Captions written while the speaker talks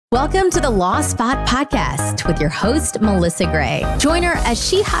Welcome to the Law Spot Podcast with your host, Melissa Gray. Join her as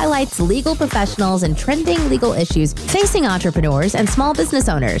she highlights legal professionals and trending legal issues facing entrepreneurs and small business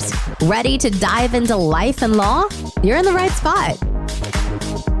owners. Ready to dive into life and law? You're in the right spot.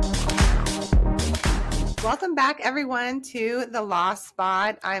 Welcome back, everyone, to the Law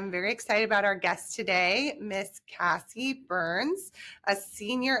Spot. I'm very excited about our guest today, Miss Kassi Burns, a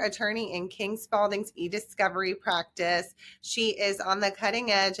senior attorney in King Spalding's e-discovery practice. She is on the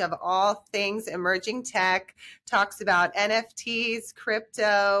cutting edge of all things emerging tech, talks about NFTs,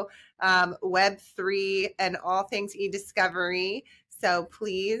 crypto, Web3, and all things e-discovery. So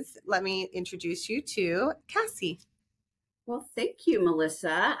please let me introduce you to Kassi. Well, thank you,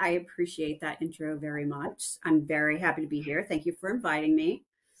 Melissa. I appreciate that intro very much. I'm very happy to be here. Thank you for inviting me.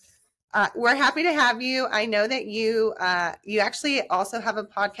 We're happy to have you. I know that you actually also have a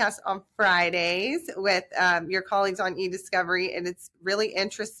podcast on Fridays with your colleagues on e-discovery, and it's really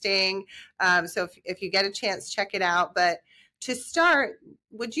interesting. So if you get a chance, check it out. But to start,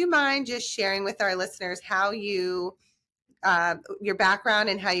 would you mind just sharing with our listeners how you, your background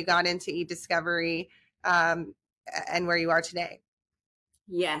and how you got into e-discovery and where you are today?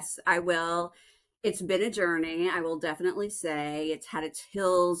 Yes, I will. It's been a journey. I will definitely say it's had its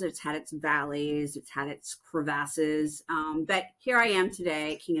hills, it's had its valleys, it's had its crevasses. But here I am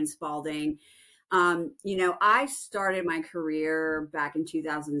today, King and Spalding. I started my career back in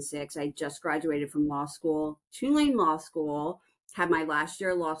 2006. I just graduated from law school, Tulane Law School, had my last year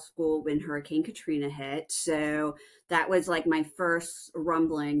of law school when Hurricane Katrina hit. So that was like my first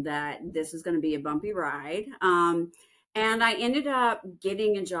rumbling that this is going to be a bumpy ride. And I ended up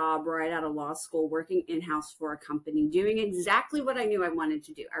getting a job right out of law school, working in-house for a company, doing exactly what I knew I wanted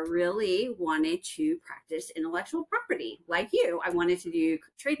to do. I really wanted to practice intellectual property like you. I wanted to do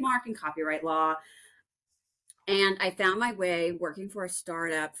trademark and copyright law. And I found my way working for a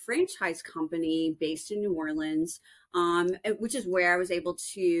startup franchise company based in New Orleans, which is where I was able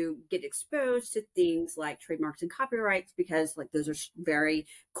to get exposed to things like trademarks and copyrights, because like those are very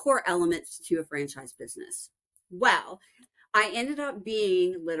core elements to a franchise business. Well, I ended up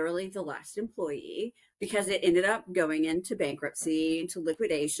being literally the last employee because it ended up going into bankruptcy, into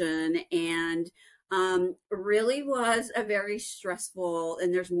liquidation, and really was a very stressful,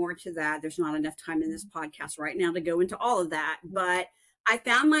 and there's more to that. There's not enough time in this podcast right now to go into all of that, but I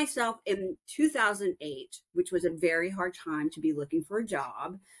found myself in 2008, which was a very hard time to be looking for a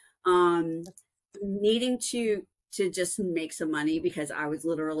job, needing to just make some money because I was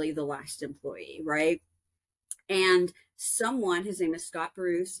literally the last employee, right? And someone, his name is Scott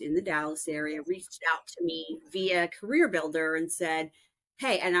Bruce in the Dallas area, reached out to me via Career Builder and said,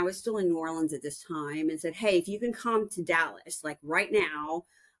 hey, and I was still in New Orleans at this time, and said, hey, if you can come to Dallas, like right now,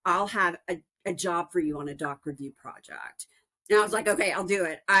 I'll have a job for you on a doc review project. And I was like, okay, I'll do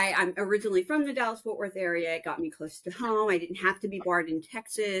it. I'm originally from the Dallas-Fort Worth area. It got me close to home. I didn't have to be barred in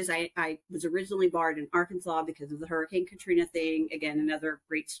Texas. I was originally barred in Arkansas because of the Hurricane Katrina thing. Again, another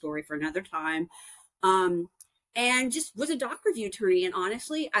great story for another time. And just was a doc review attorney. And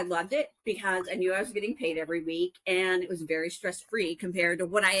honestly, I loved it because I knew I was getting paid every week, and it was very stress-free compared to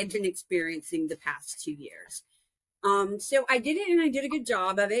what I had been experiencing the past 2 years. So I did it, and I did a good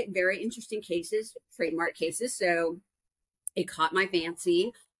job of it. Very interesting cases, trademark cases. So it caught my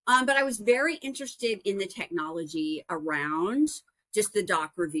fancy. But I was very interested in the technology around just the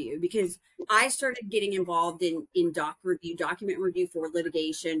doc review, because I started getting involved in doc review, document review for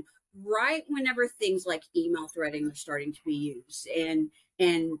litigation, right whenever things like email threading were starting to be used,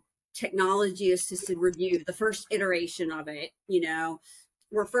 and technology assisted review, the first iteration of it,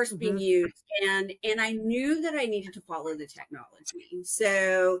 were first being used. And I knew that I needed to follow the technology.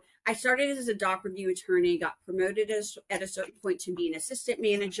 So I started as a doc review attorney, got promoted at a certain point to be an assistant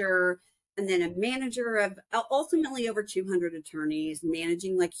manager, and then a manager of ultimately over 200 attorneys,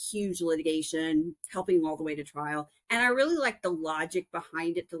 managing like huge litigation, helping all the way to trial. And I really like the logic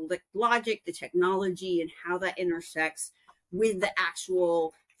behind it, the logic, the technology, and how that intersects with the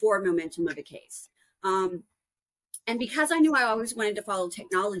actual forward momentum of a case. And because I knew I always wanted to follow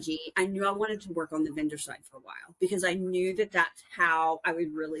technology, I knew I wanted to work on the vendor side for a while, because I knew that that's how I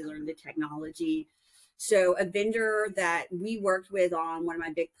would really learn the technology. So a vendor that we worked with on one of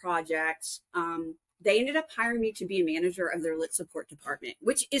my big projects, they ended up hiring me to be a manager of their lit support department,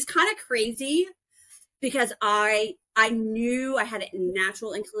 which is kind of crazy because I knew I had a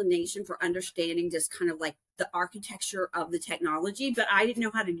natural inclination for understanding just kind of like the architecture of the technology, but I didn't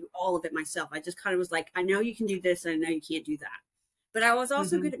know how to do all of it myself. I just kind of was like, I know you can do this, and I know you can't do that. But I was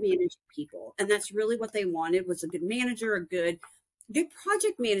also good at managing people. And that's really what they wanted, was a good manager, a good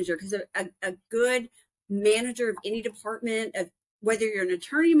project manager, because a good manager of any department, of whether you're an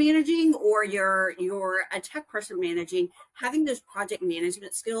attorney managing or you're a tech person managing, having those project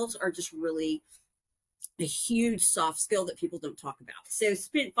management skills are just really a huge soft skill that people don't talk about. So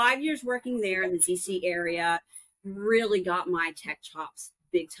spent 5 years working there in the DC area, really got my tech chops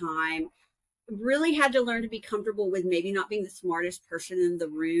big time. Really had to learn to be comfortable with maybe not being the smartest person in the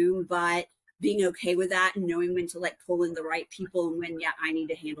room, but being okay with that and knowing when to like pull in the right people and when, yeah, I need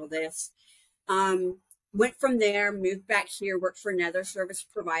to handle this. Went from there, moved back here, worked for another service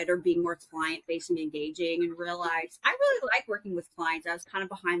provider, being more client facing, engaging, and realized I really like working with clients. I was kind of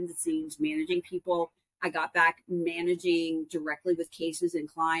behind the scenes managing people. I got back managing directly with cases and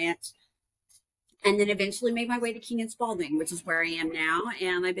clients, and then eventually made my way to King and Spalding, which is where I am now.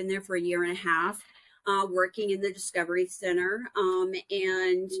 And I've been there for a year and a half, working in the Discovery Center, and,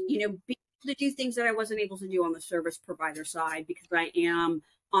 being able to do things that I wasn't able to do on the service provider side because I am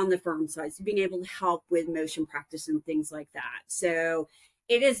on the firm side. So being able to help with motion practice and things like that. So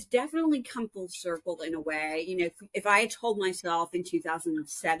it has definitely come full circle in a way. If I had told myself in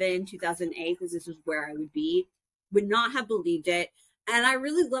 2007, 2008, that this is where I would be, would not have believed it. And I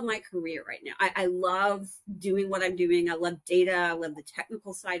really love my career right now. I love doing what I'm doing. I love data. I love the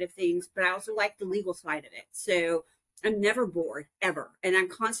technical side of things, but I also like the legal side of it. So I'm never bored ever. And I'm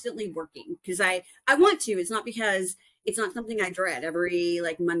constantly working because I want to. It's not because it's not something I dread. Every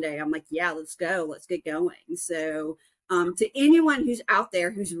like Monday, I'm like, yeah, let's go. Let's get going. So to anyone who's out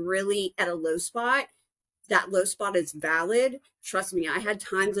there who's really at a low spot, that low spot is valid. Trust me, I had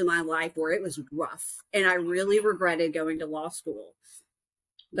times in my life where it was rough and I really regretted going to law school.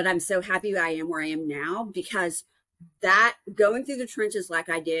 But I'm so happy I am where I am now because that going through the trenches like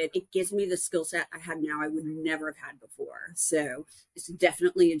I did, it gives me the skill set I have now I would never have had before. So it's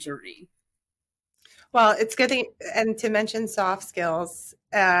definitely a journey. Well, it's good to mention soft skills.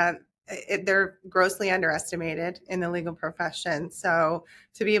 They're grossly underestimated in the legal profession. So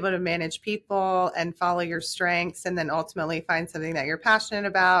to be able to manage people and follow your strengths and then ultimately find something that you're passionate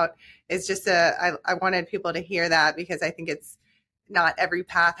about is just I wanted people to hear that because I think it's not every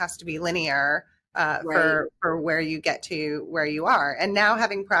path has to be linear right. for where you get to where you are. And now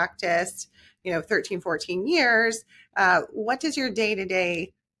having practiced, 13, 14 years, what does your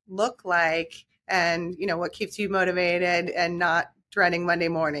day-to-day look like? And, what keeps you motivated and not dreading Monday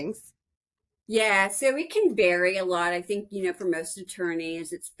mornings? Yeah, so it can vary a lot. I think, for most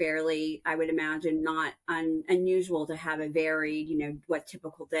attorneys, it's fairly, I would imagine, not unusual to have a varied, what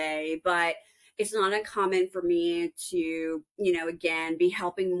typical day. But it's not uncommon for me to, again, be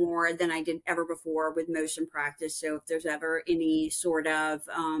helping more than I did ever before with motion practice. So if there's ever any sort of,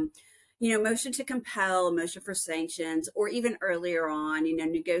 motion to compel, motion for sanctions, or even earlier on,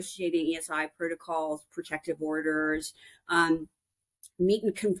 negotiating ESI protocols, protective orders, meet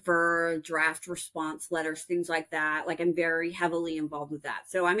and confer, draft response letters, things like that. Like I'm very heavily involved with that.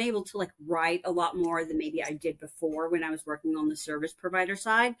 So I'm able to write a lot more than maybe I did before when I was working on the service provider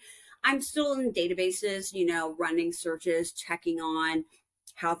side. I'm still in databases, running searches, checking on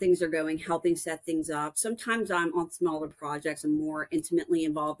how things are going, helping set things up. Sometimes I'm on smaller projects and more intimately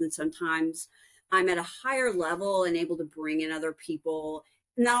involved, and sometimes I'm at a higher level and able to bring in other people.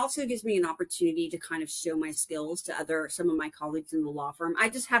 And that also gives me an opportunity to kind of show my skills to some of my colleagues in the law firm. I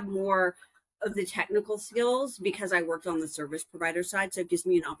just have more of the technical skills because I worked on the service provider side. So it gives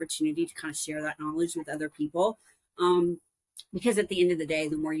me an opportunity to kind of share that knowledge with other people. Because at the end of the day,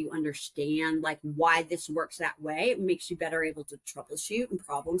 the more you understand why this works that way, it makes you better able to troubleshoot and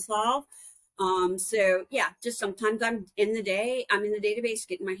problem solve. So yeah, just sometimes I'm in the database,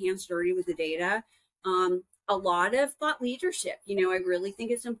 getting my hands dirty with the data. A lot of thought leadership. I really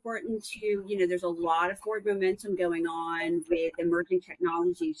think it's important to, there's a lot of forward momentum going on with emerging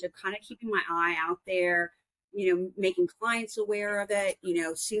technology. So kind of keeping my eye out there, making clients aware of it,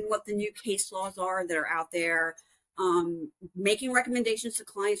 seeing what the new case laws are that are out there. Making recommendations to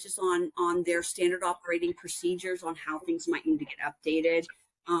clients just on their standard operating procedures on how things might need to get updated.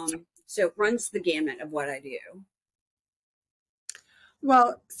 So it runs the gamut of what I do.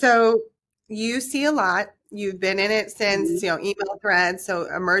 Well, so you see a lot. You've been in it since, email threads, so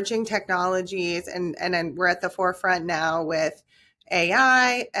emerging technologies, and then we're at the forefront now with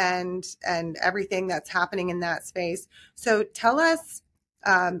AI and everything that's happening in that space. So tell us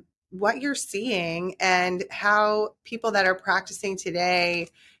what you're seeing and how people that are practicing today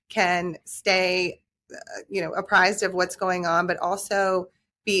can stay, apprised of what's going on, but also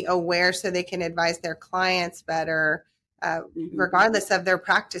be aware so they can advise their clients better, regardless of their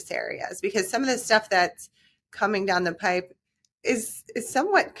practice areas. Because some of the stuff that's coming down the pipe is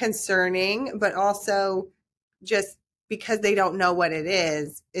somewhat concerning, but also just because they don't know what it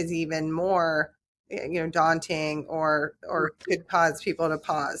is even more daunting or could cause people to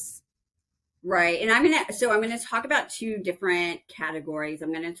pause. Right. And I'm going to talk about two different categories.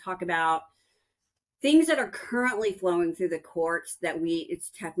 I'm going to talk about things that are currently flowing through the courts that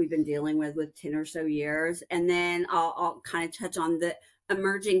it's tech we've been dealing with 10 or so years. And then I'll kind of touch on the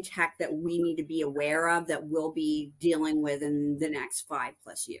emerging tech that we need to be aware of that we'll be dealing with in the next 5+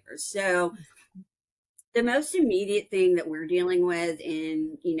 years. So the most immediate thing that we're dealing with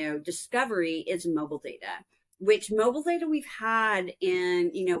in, discovery is mobile data, which mobile data we've had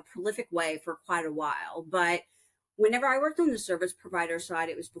in, prolific way for quite a while. But whenever I worked on the service provider side,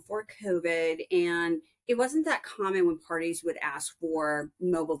 it was before COVID, and it wasn't that common when parties would ask for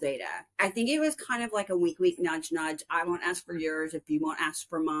mobile data. I think it was kind of like a wink, wink, nudge, nudge. I won't ask for yours if you won't ask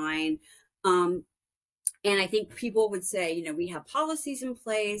for mine. And I think people would say, we have policies in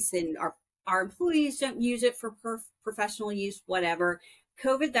place and our employees don't use it for professional use, whatever.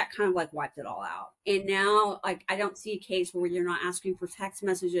 COVID, that kind of like wiped it all out. And now I don't see a case where you're not asking for text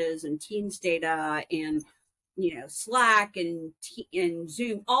messages and Teams data and Slack and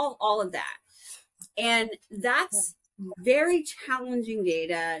Zoom, all of that. And that's very challenging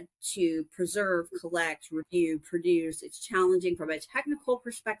data to preserve, collect, review, produce. It's challenging from a technical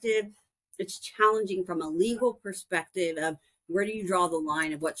perspective. It's challenging from a legal perspective of where do you draw the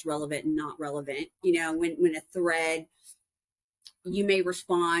line of what's relevant and not relevant? When a thread, you may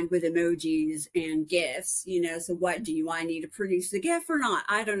respond with emojis and GIFs, so what do I need to produce the GIF or not?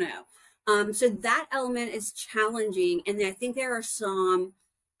 I don't know. So that element is challenging. And I think there are some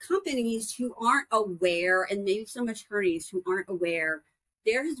companies who aren't aware, and maybe some attorneys who aren't aware.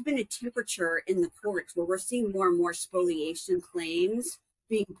 There has been a temperature in the courts where we're seeing more and more spoliation claims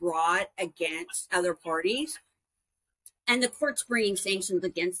being brought against other parties. And the court's bringing sanctions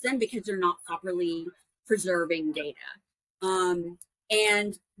against them because they're not properly preserving data.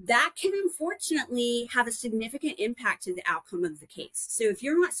 And that can unfortunately have a significant impact to the outcome of the case. So if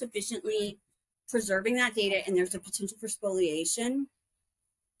you're not sufficiently preserving that data and there's a potential for spoliation,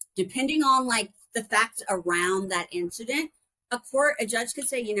 depending on like the facts around that incident, a judge could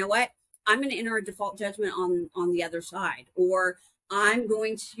say, you know what, I'm going to enter a default judgment on the other side, or I'm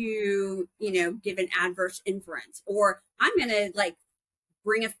going to, give an adverse inference, or I'm going to like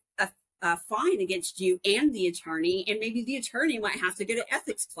bring a fine against you and the attorney, and maybe the attorney might have to go to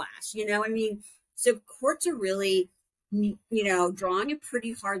ethics class. So courts are really, drawing a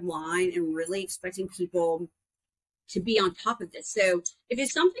pretty hard line and really expecting people to be on top of this. So if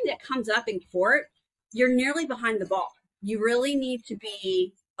it's something that comes up in court, you're nearly behind the ball. You really need to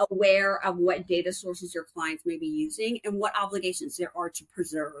be aware of what data sources your clients may be using and what obligations there are to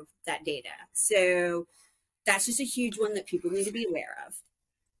preserve that data. So that's just a huge one that people need to be aware of.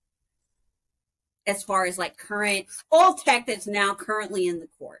 As far as like current old tech that's now currently in the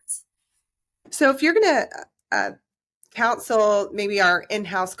courts. So if you're going to counsel maybe our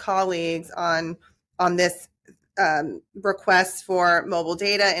in-house colleagues on this request for mobile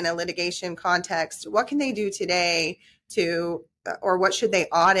data in a litigation context, what can they do today or what should they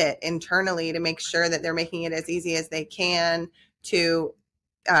audit internally to make sure that they're making it as easy as they can to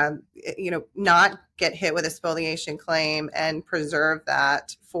not get hit with a spoliation claim and preserve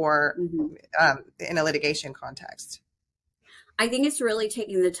that for in a litigation context? I think it's really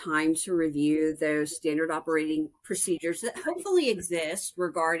taking the time to review those standard operating procedures that hopefully exist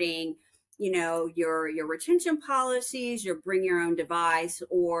regarding, your retention policies, your bring your own device,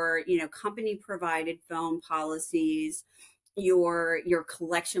 or, company provided phone policies, your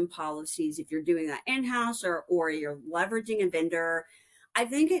collection policies, if you're doing that in-house or you're leveraging a vendor. I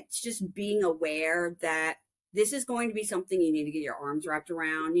think it's just being aware that this is going to be something you need to get your arms wrapped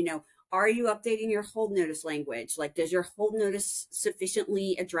around. Are you updating your hold notice language? Like, does your hold notice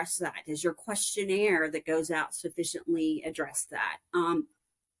sufficiently address that? Does your questionnaire that goes out sufficiently address that?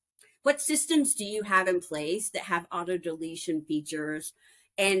 What systems do you have in place that have auto deletion features?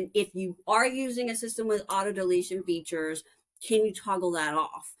 And if you are using a system with auto deletion features, can you toggle that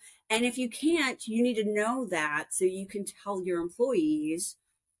off? And if you can't, you need to know that so you can tell your employees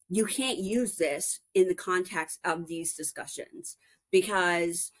you can't use this in the context of these discussions,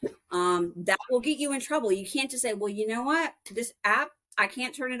 because that will get you in trouble. You can't just say, well, you know what, this app, I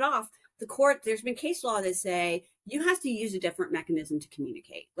can't turn it off. The court, there's been case law that say you have to use a different mechanism to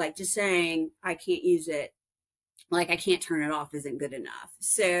communicate. Like just saying, I can't use it, like I can't turn it off isn't good enough.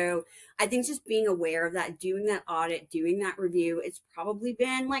 So I think just being aware of that, doing that audit, doing that review. It's probably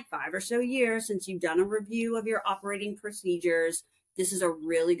been like 5 or so years since you've done a review of your operating procedures. This is a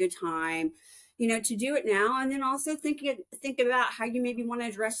really good time, to do it now. And then also think about how you maybe want to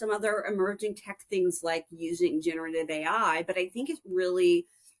address some other emerging tech things like using generative AI. But I think it's really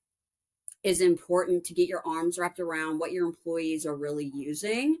is important to get your arms wrapped around what your employees are really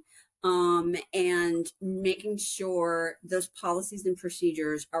using, and making sure those policies and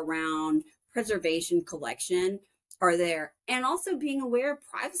procedures around preservation collection are there, and also being aware of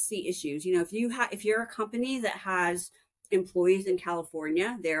privacy issues. If you're a company that has employees in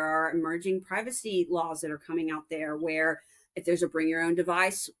California, there are emerging privacy laws that are coming out there where if there's a bring your own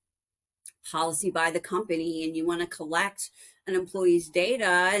device policy by the company and you want to collect an employee's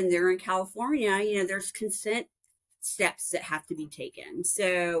data and they're in California, there's consent steps that have to be taken.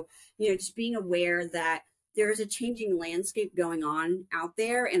 So, just being aware that there's a changing landscape going on out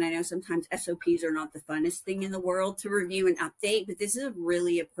there. And I know sometimes SOPs are not the funnest thing in the world to review and update, but this is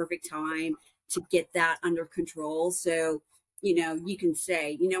really a perfect time to get that under control. So, you can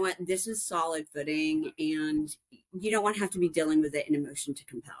say, you know what, this is solid footing, and you don't want to have to be dealing with it in a motion to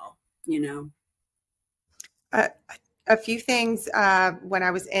compel. A few things. When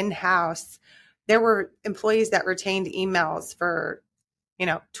I was in-house, there were employees that retained emails for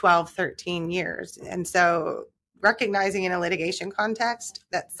 12, 13 years. And so recognizing in a litigation context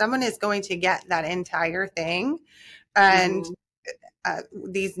that someone is going to get that entire thing, and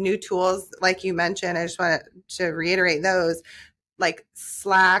these new tools, like you mentioned, I just want to reiterate those, like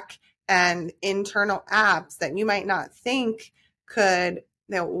Slack and internal apps that you might not think could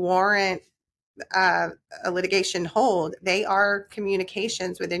warrant a litigation hold. They are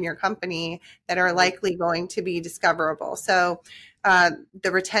communications within your company that are likely going to be discoverable. So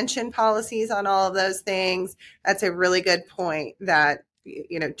the retention policies on all of those things, that's a really good point, that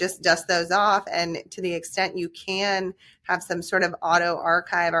just dust those off. And to the extent you can have some sort of auto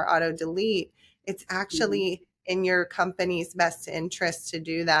archive or auto delete, it's actually in your company's best interest to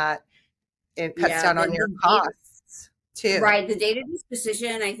do that. It cuts down on your costs too. Right. The data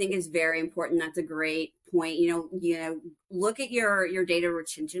disposition, I think, is very important. That's a great point. Look at your data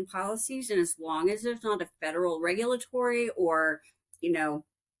retention policies, and as long as there's not a federal regulatory or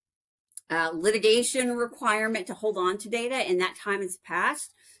litigation requirement to hold on to data and that time has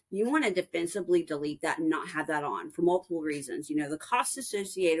passed, you want to defensively delete that and not have that on for multiple reasons. The costs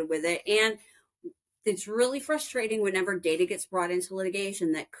associated with it, and it's really frustrating whenever data gets brought into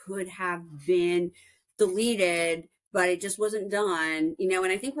litigation that could have been deleted, but it just wasn't done, and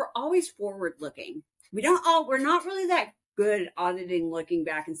I think we're always forward looking. We're not really that good at auditing, looking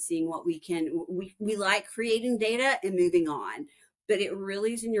back and seeing what we like creating data and moving on, but it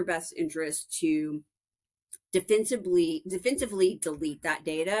really is in your best interest to defensively delete that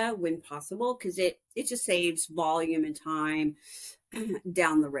data when possible, because it just saves volume and time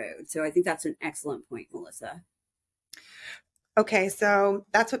down the road. So I think that's an excellent point, Melissa. Okay, so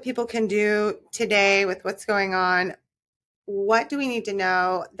that's what people can do today with what's going on. What do we need to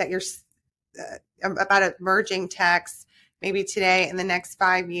know that you're about emerging techs, maybe today in the next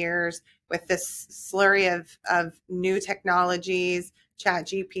 5 years, with this slurry of new technologies,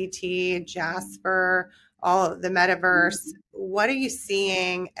 ChatGPT, Jasper, all of the metaverse? What are you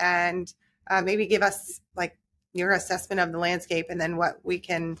seeing? And maybe give us your assessment of the landscape, and then what we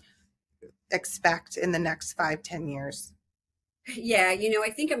can expect in the next 5-10 years. Yeah, I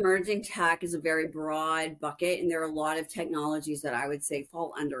think emerging tech is a very broad bucket, and there are a lot of technologies that I would say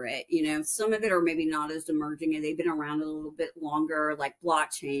fall under it. Some of it are maybe not as emerging, and they've been around a little bit longer, like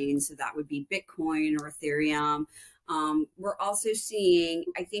blockchain. So that would be Bitcoin or Ethereum. We're also seeing,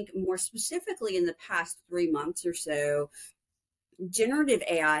 I think more specifically in the past 3 months or so, generative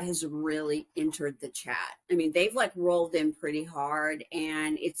AI has really entered the chat. I mean, they've rolled in pretty hard,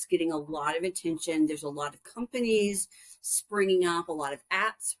 and it's getting a lot of attention. There's a lot of companies springing up, a lot of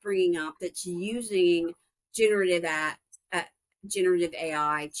apps springing up that's using generative AI,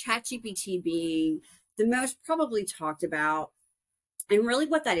 ChatGPT being the most probably talked about. And really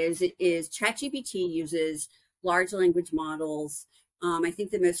what that is ChatGPT uses large language models. I think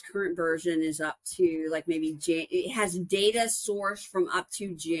the most current version is up to it has data sourced from up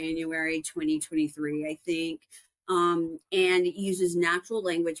to January 2023, I think. And it uses natural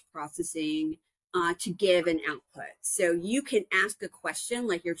language processing to give an output. So you can ask a question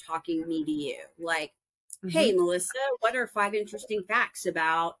like you're talking me to you, hey, Melissa, what are 5 interesting facts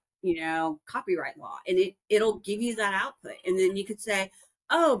about, copyright law? And it'll give you that output. And then you could say,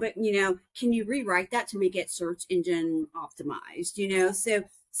 oh, but, can you rewrite that to make it search engine optimized, So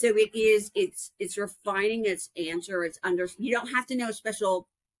it's refining its answer. You don't have to know special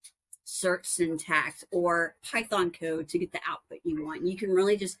search syntax or Python code to get the output you want. You can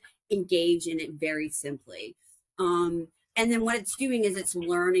really just engage in it very simply. And then what it's doing is it's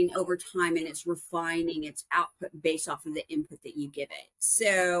learning over time, and it's refining its output based off of the input that you give it.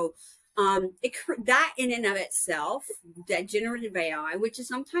 So That in and of itself, that generative AI, which is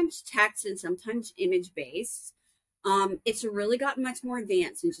sometimes text and sometimes image based, it's really gotten much more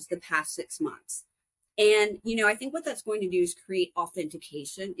advanced in just the past 6 months. And, I think what that's going to do is create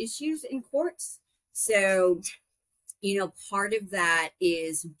authentication issues in courts. So, part of that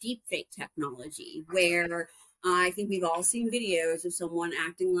is deepfake technology, where I think we've all seen videos of someone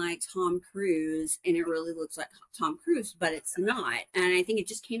acting like Tom Cruise, and it really looks like Tom Cruise, but it's not. And I think it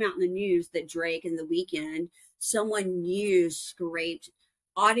just came out in the news that Drake and The Weeknd, someone scraped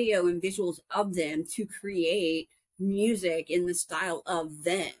audio and visuals of them to create music in the style of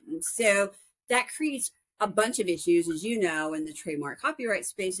them. So that creates a bunch of issues, as you know, in the trademark copyright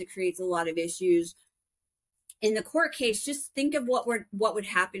space. It creates a lot of issues in the court case. Just think of what would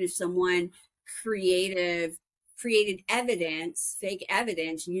happen if someone created evidence, fake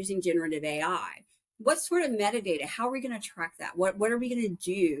evidence, using generative AI. What sort of metadata? How are we going to track that? What are we going to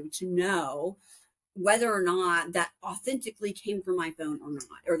do to know whether or not that authentically came from my phone or not,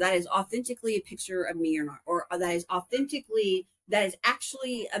 or that is authentically a picture of me or not, or that is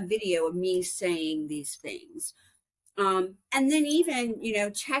actually a video of me saying these things? And then even,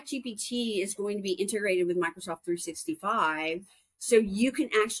 ChatGPT is going to be integrated with Microsoft 365. So you can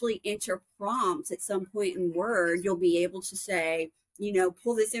actually enter prompts at some point in Word. You'll be able to say,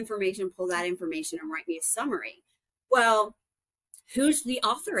 pull this information, pull that information, and write me a summary. Well, who's the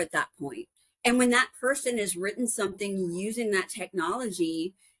author at that point? And when that person has written something using that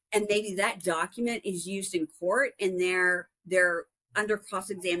technology, and maybe that document is used in court and they're under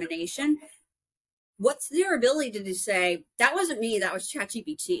cross-examination, what's their ability to say, that wasn't me, that was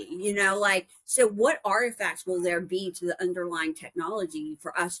ChatGPT? So what artifacts will there be to the underlying technology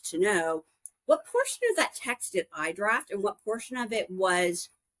for us to know what portion of that text did I draft and what portion of it was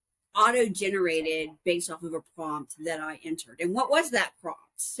auto-generated based off of a prompt that I entered? And what was that prompt?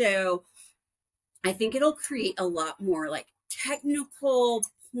 So I think it'll create a lot more technical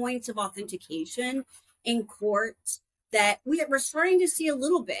points of authentication in courts that we're starting to see a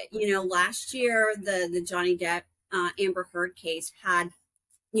little bit. Last year, the Johnny Depp Amber Heard case had,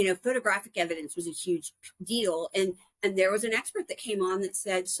 photographic evidence was a huge deal. And there was an expert that came on that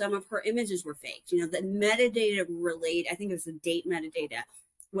said some of her images were faked. The metadata I think it was the date metadata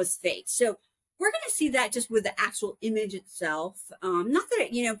was fake. So we're going to see that just with the actual image itself. Not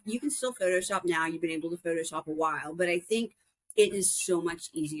that, you can still Photoshop now. You've been able to Photoshop a while, but I think it is so much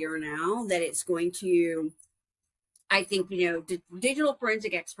easier now that it's going to, I think, digital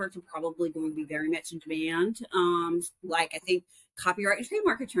forensic experts are probably going to be very much in demand. I think copyright and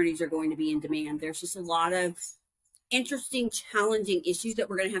trademark attorneys are going to be in demand. There's just a lot of interesting, challenging issues that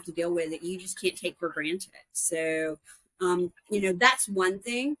we're going to have to deal with that you just can't take for granted. So, that's one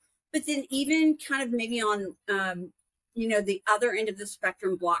thing. But then even kind of maybe on, the other end of the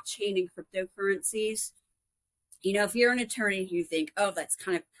spectrum, blockchain and cryptocurrencies, if you're an attorney, you think, oh, that's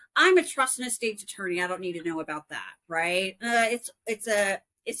kind of, I'm a trust and estates attorney, I don't need to know about that, right? It's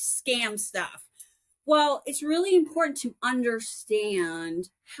scam stuff. Well, it's really important to understand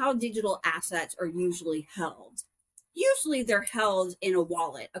how digital assets are usually held. Usually they're held in a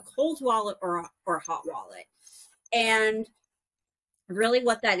wallet, a cold wallet or a hot wallet. And really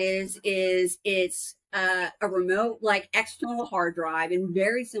what that is it's a remote, external hard drive in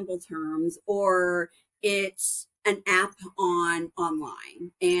very simple terms, or it's an app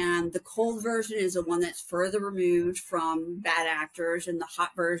online. And the cold version is the one that's further removed from bad actors, and the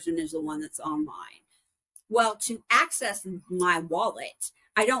hot version is the one that's online. Well, to access my wallet,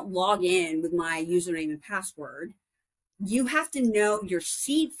 I don't log in with my username and password. You have to know your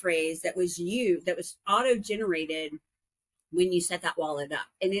seed phrase that was auto-generated when you set that wallet up.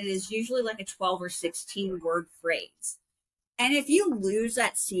 And it is usually like a 12 or 16 word phrase. And if you lose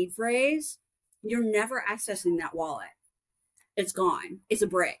that seed phrase, you're never accessing that wallet. It's gone. It's a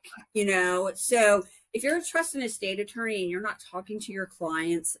brick, So if you're a trust and estate attorney and you're not talking to your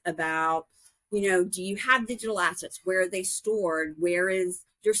clients about, do you have digital assets? Where are they stored? Where is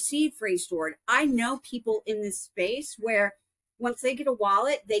your seed phrase stored? I know people in this space where once they get a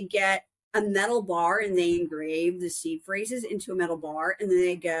wallet, they get a metal bar and they engrave the seed phrases into a metal bar, and then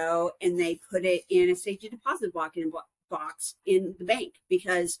they go and they put it in a safety deposit box in the bank,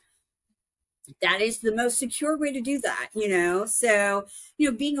 because that is the most secure way to do that, So,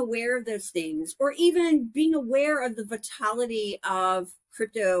 being aware of those things, or even being aware of the vitality of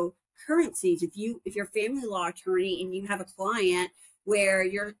cryptocurrencies. If you're a family law attorney and you have a client where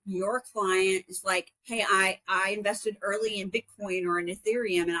your client is like, hey, I invested early in Bitcoin or in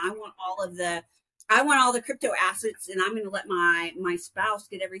Ethereum, and I want all the crypto assets, and I'm going to let my spouse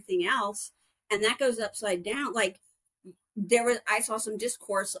get everything else, and that goes upside down. I saw some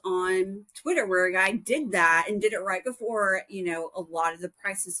discourse on Twitter where a guy did that and did it right before, a lot of the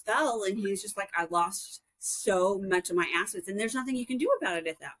prices fell. And he was just like, I lost so much of my assets and there's nothing you can do about it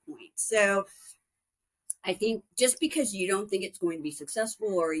at that point. So I think just because you don't think it's going to be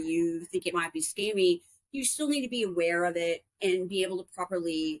successful or you think it might be scammy, you still need to be aware of it and be able to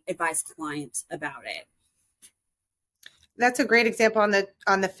properly advise clients about it. That's a great example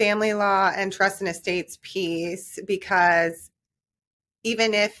on the family law and trust and estates piece, because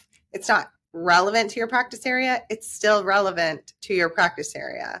even if it's not relevant to your practice area, it's still relevant to your practice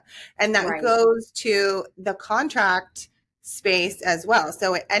area. And that Right. goes to the contract space as well.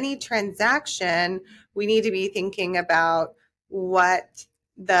 So at any transaction, we need to be thinking about what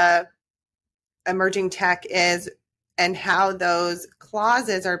the emerging tech is and how those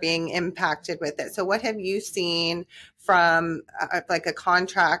clauses are being impacted with it. So what have you seen from like a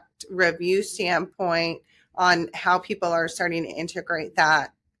contract review standpoint on how people are starting to integrate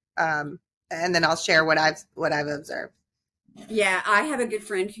that? And then I'll share what I've observed. Yeah, I have a good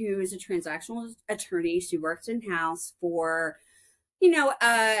friend who is a transactional attorney. She works in-house for,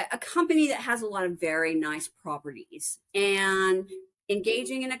 a company that has a lot of very nice properties, and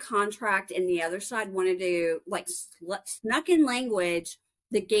engaging in a contract, and the other side wanted to snuck in language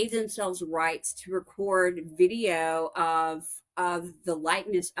that gave themselves rights to record video of the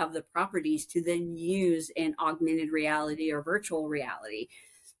likeness of the properties to then use in augmented reality or virtual reality.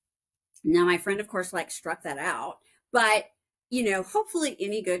 Now, my friend, of course, struck that out, but hopefully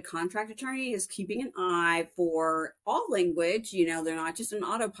any good contract attorney is keeping an eye for all language. They're not just an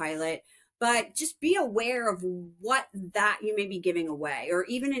autopilot, but just be aware of what that you may be giving away, or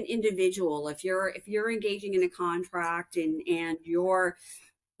even an individual. If you're engaging in a contract and you're,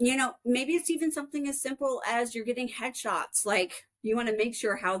 maybe it's even something as simple as you're getting headshots. Like, you want to make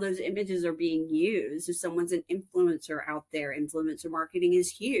sure how those images are being used. If someone's an influencer out there, influencer marketing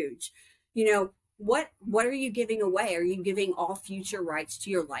is huge. What are you giving away? Are you giving all future rights to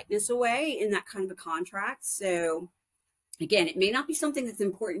your likeness away in that kind of a contract? So again, it may not be something that's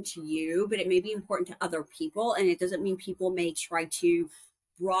important to you, but it may be important to other people. And it doesn't mean people may try to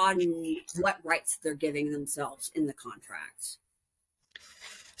broaden what rights they're giving themselves in the contracts.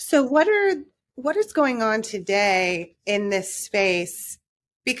 So what is going on today in this space?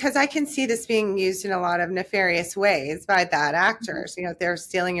 Because I can see this being used in a lot of nefarious ways by bad actors. They're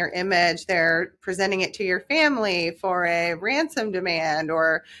stealing your image, they're presenting it to your family for a ransom demand,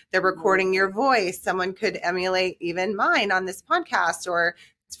 or they're recording your voice. Someone could emulate even mine on this podcast, or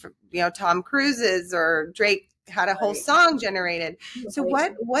Tom Cruise's, or Drake had a whole song generated. So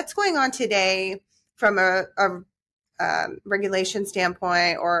what's going on today from a regulation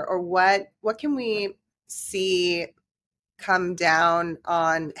standpoint, or what can we see come down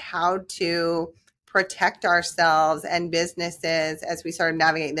on how to protect ourselves and businesses as we sort of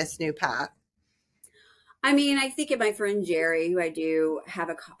navigate this new path? I mean, I think of my friend Jerry, who I do have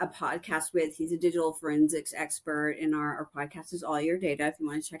a podcast with. He's a digital forensics expert, and our podcast is All Your Data if you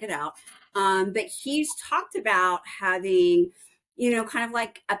want to check it out. But he's talked about having, kind of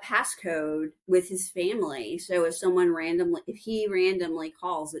like a passcode with his family. So if he randomly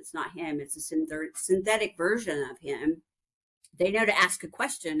calls, it's not him, it's a synthetic version of him. They know to ask a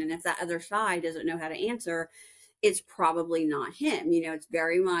question, and if that other side doesn't know how to answer, it's probably not him. It's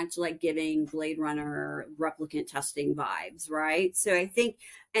very much like giving Blade Runner replicant testing vibes, right? So I think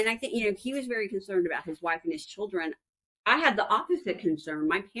he was very concerned about his wife and his children. I had the opposite concern.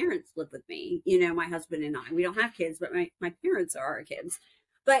 My parents live with me, my husband and I. We don't have kids, but my parents are our kids.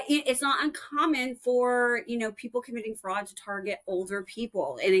 But it's not uncommon for, people committing fraud to target older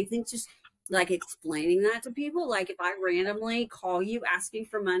people. And I think just explaining that to people, like, if I randomly call you asking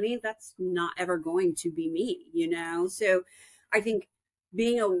for money, that's not ever going to be me, So I think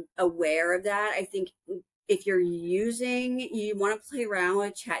being aware of that, I think if you want to play around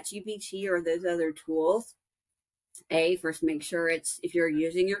with ChatGPT or those other tools, first make sure if you're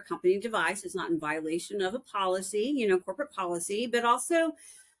using your company device, it's not in violation of a policy, corporate policy, but also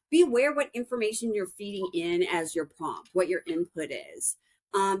be aware what information you're feeding in as your prompt, what your input is.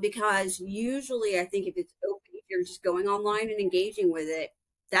 Because usually I think if it's open, if you're just going online and engaging with it,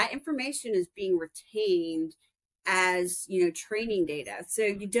 that information is being retained as, training data. So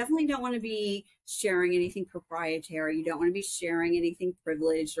you definitely don't want to be sharing anything proprietary. You don't want to be sharing anything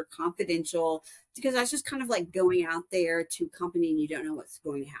privileged or confidential, because that's just kind of like going out there to a company and you don't know what's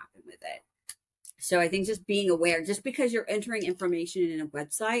going to happen with it. So I think just being aware, just because you're entering information in a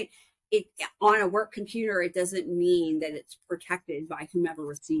website, on a work computer, it doesn't mean that it's protected by whomever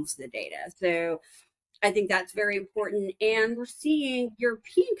receives the data. So I think that's very important. And we're seeing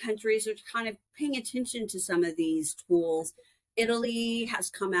European countries are kind of paying attention to some of these tools. Italy has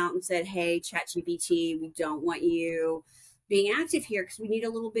come out and said, hey, ChatGPT, we don't want you being active here because we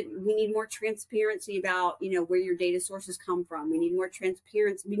need more transparency about, where your data sources come from. We need more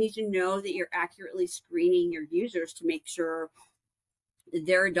transparency. We need to know that you're accurately screening your users to make sure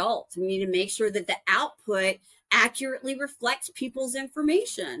they're adults. We need to make sure that the output accurately reflects people's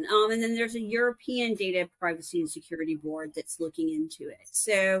information. And then there's a European Data Privacy and Security Board that's looking into it.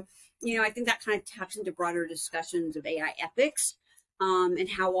 So, I think that kind of taps into broader discussions of AI ethics, and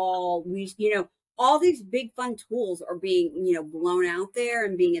how all these big fun tools are being, blown out there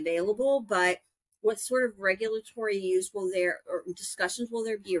and being available, but what sort of regulatory use or discussions will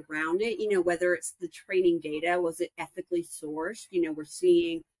there be around it? Whether it's the training data, was it ethically sourced? We're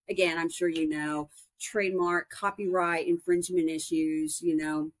seeing, again, I'm sure trademark, copyright infringement issues,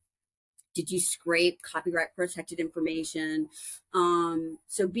 did you scrape copyright protected information?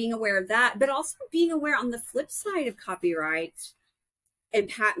 So being aware of that, but also being aware on the flip side of copyrights and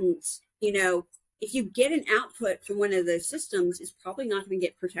patents, if you get an output from one of those systems, it's probably not going to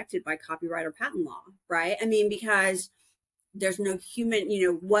get protected by copyright or patent law, right? I mean, because there's no human,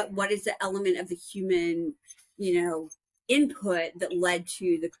 what is the element of the human, input that led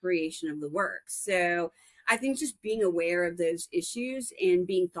to the creation of the work. So I think just being aware of those issues and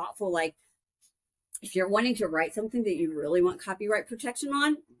being thoughtful, like if you're wanting to write something that you really want copyright protection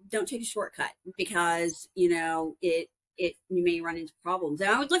on, don't take a shortcut because, you may run into problems. And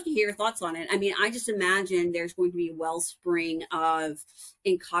I would love to hear your thoughts on it. I mean, I just imagine there's going to be a wellspring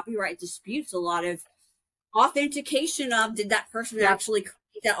in copyright disputes, a lot of authentication of, did that person actually create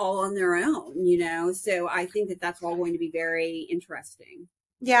that all on their own, So I think that that's all going to be very interesting.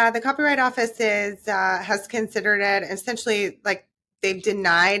 Yeah, the Copyright Office has considered it essentially like they've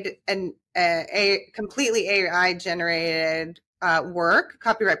denied a completely AI generated work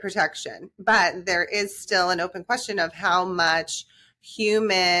copyright protection, but there is still an open question of how much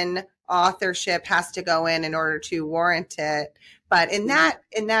human authorship has to go in order to warrant it. But in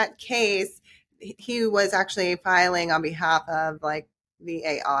that case, he was actually filing on behalf of like the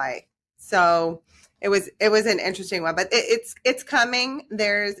AI. So it was an interesting one, but it's coming.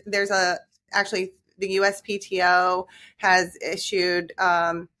 There's actually the USPTO has issued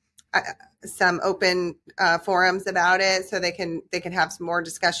some open forums about it, so they can have some more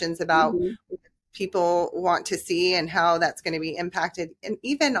discussions about what people want to see and how that's going to be impacted, and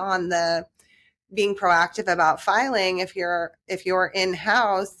even on the being proactive about filing. If you're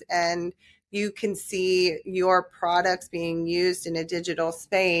in-house and you can see your products being used in a digital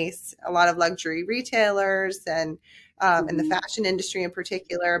space, a lot of luxury retailers and in the fashion industry in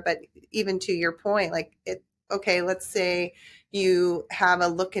particular, but even to your point, let's say you have a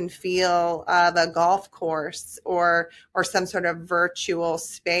look and feel of a golf course or some sort of virtual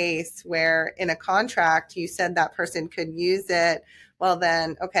space where in a contract you said that person could use it. Well,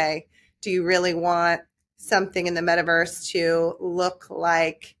 then, okay, do you really want something in the metaverse to look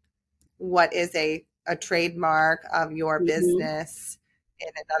like what is a trademark of your business in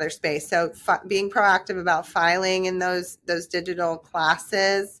another space? So being proactive about filing in those digital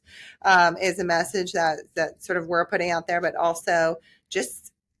classes is a message that sort of we're putting out there, but also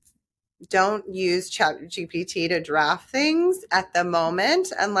just don't use ChatGPT to draft things at the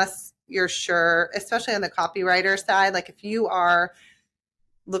moment unless you're sure, especially on the copywriter side. Like if you are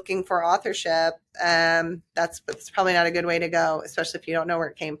looking for authorship, that's probably not a good way to go, especially if you don't know where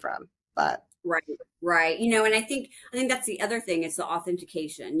it came from. But right. And I think that's the other thing. It's the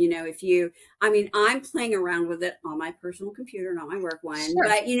authentication. I'm playing around with it on my personal computer, not my work one. Sure.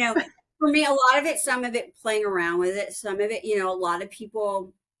 But, for me, a lot of it, some of it playing around with it, some of it, a lot of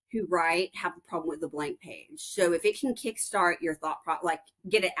people who write have a problem with the blank page. So if it can kickstart your thought,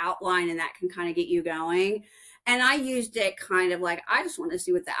 get an outline and that can kind of get you going. And I used it kind of like, I just want to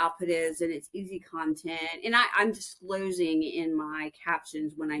see what the output is, and it's easy content. And I'm disclosing in my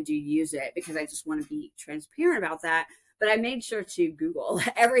captions when I do use it because I just want to be transparent about that. But I made sure to Google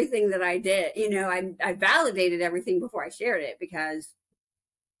everything that I did. I validated everything before I shared it because,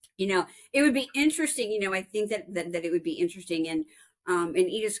 it would be interesting. I think that it would be interesting. And in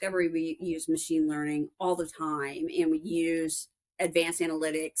eDiscovery, we use machine learning all the time, and we use advanced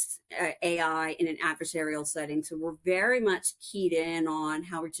analytics, AI in an adversarial setting. So we're very much keyed in on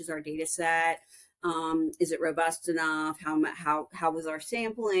how rich is our data set. Is it robust enough? How was our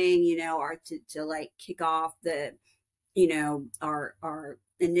sampling, to like kick off the, our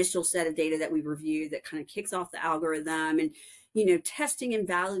initial set of data that we reviewed that kind of kicks off the algorithm, and, testing and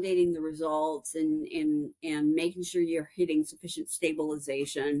validating the results and making sure you're hitting sufficient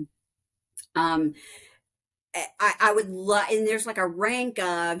stabilization. I would love, and there's like a rank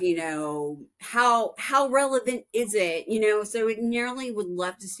of, how relevant is it, so it nearly would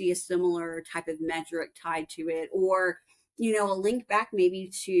love to see a similar type of metric tied to it, or, a link back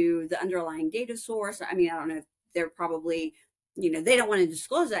maybe to the underlying data source. I mean, I don't know if they're probably, they don't want to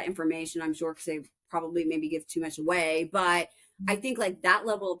disclose that information, I'm sure, because they probably maybe give too much away. But I think like that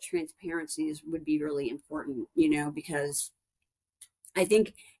level of transparency would be really important, because I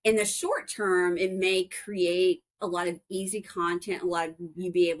think in the short term, it may create a lot of easy content,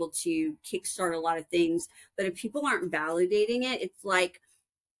 you be able to kickstart a lot of things. But if people aren't validating it, it's like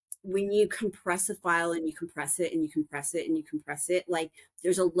when you compress a file and you compress it and you compress it and you compress it, like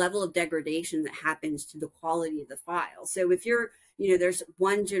there's a level of degradation that happens to the quality of the file. So if there's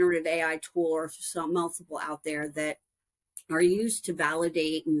one generative AI tool or some multiple out there that are used to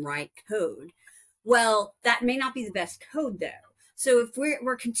validate and write code. Well, that may not be the best code though. So if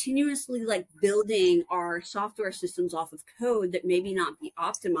we're continuously like building our software systems off of code that maybe not be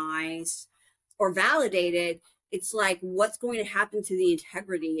optimized or validated, it's like, what's going to happen to the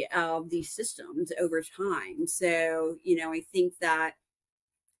integrity of these systems over time? So, I think that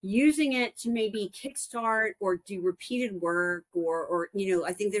using it to maybe kickstart or do repeated work or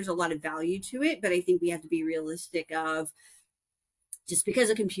I think there's a lot of value to it, but I think we have to be realistic of, just because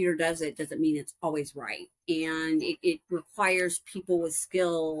a computer does it doesn't mean it's always right. And it requires people with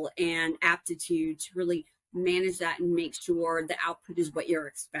skill and aptitude to really manage that and make sure the output is what you're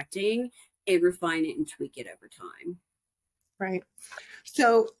expecting and refine it and tweak it over time. Right.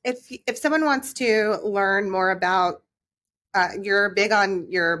 So if someone wants to learn more about, you're big on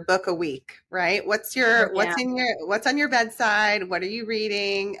your book a week, right? What's on your bedside? What are you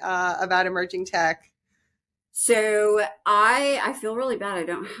reading about emerging tech? So I feel really bad. I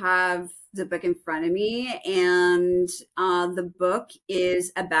don't have the book in front of me, and the book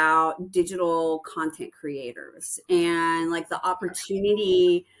is about digital content creators and like the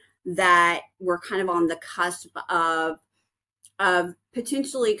opportunity that we're kind of on the cusp of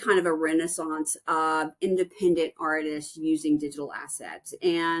potentially kind of a renaissance of independent artists using digital assets.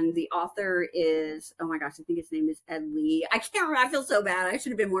 And the author is, oh my gosh, I think his name is Ed Lee. I can't remember. I feel so bad. I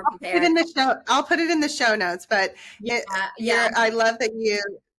should have been more prepared. I'll put it in the show notes, but I love that you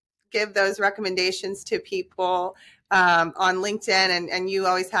give those recommendations to people on LinkedIn, and you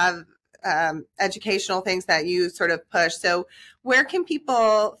always have educational things that you sort of push. So where can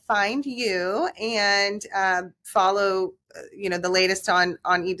people find you and follow the latest on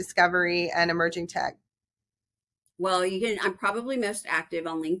e-discovery and emerging tech? Well, I'm probably most active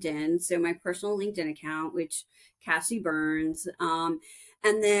on LinkedIn. So my personal LinkedIn account, which Kassi Burns. And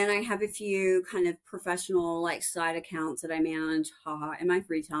then I have a few kind of professional like side accounts that I manage in my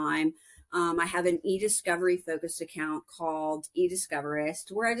free time. I have an e-discovery focused account called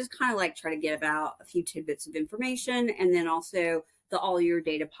eDiscoverist, where I just kind of like try to give out a few tidbits of information, and then also the All Your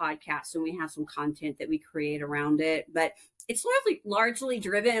Data podcast, and we have some content that we create around it. But it's largely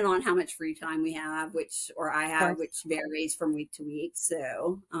driven on how much free time we have, which varies from week to week.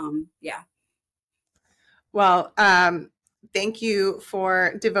 So, yeah. Well, thank you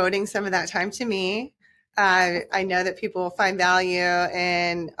for devoting some of that time to me. I know that people will find value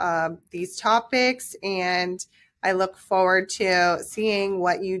in these topics, and I look forward to seeing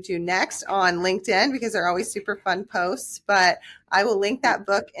what you do next on LinkedIn, because they're always super fun posts. But I will link that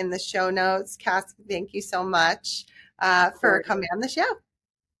book in the show notes. Kassi, thank you so much for coming on the show.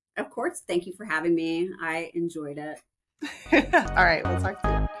 Of course. Thank you for having me. I enjoyed it. All right. We'll talk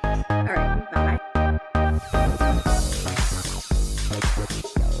soon.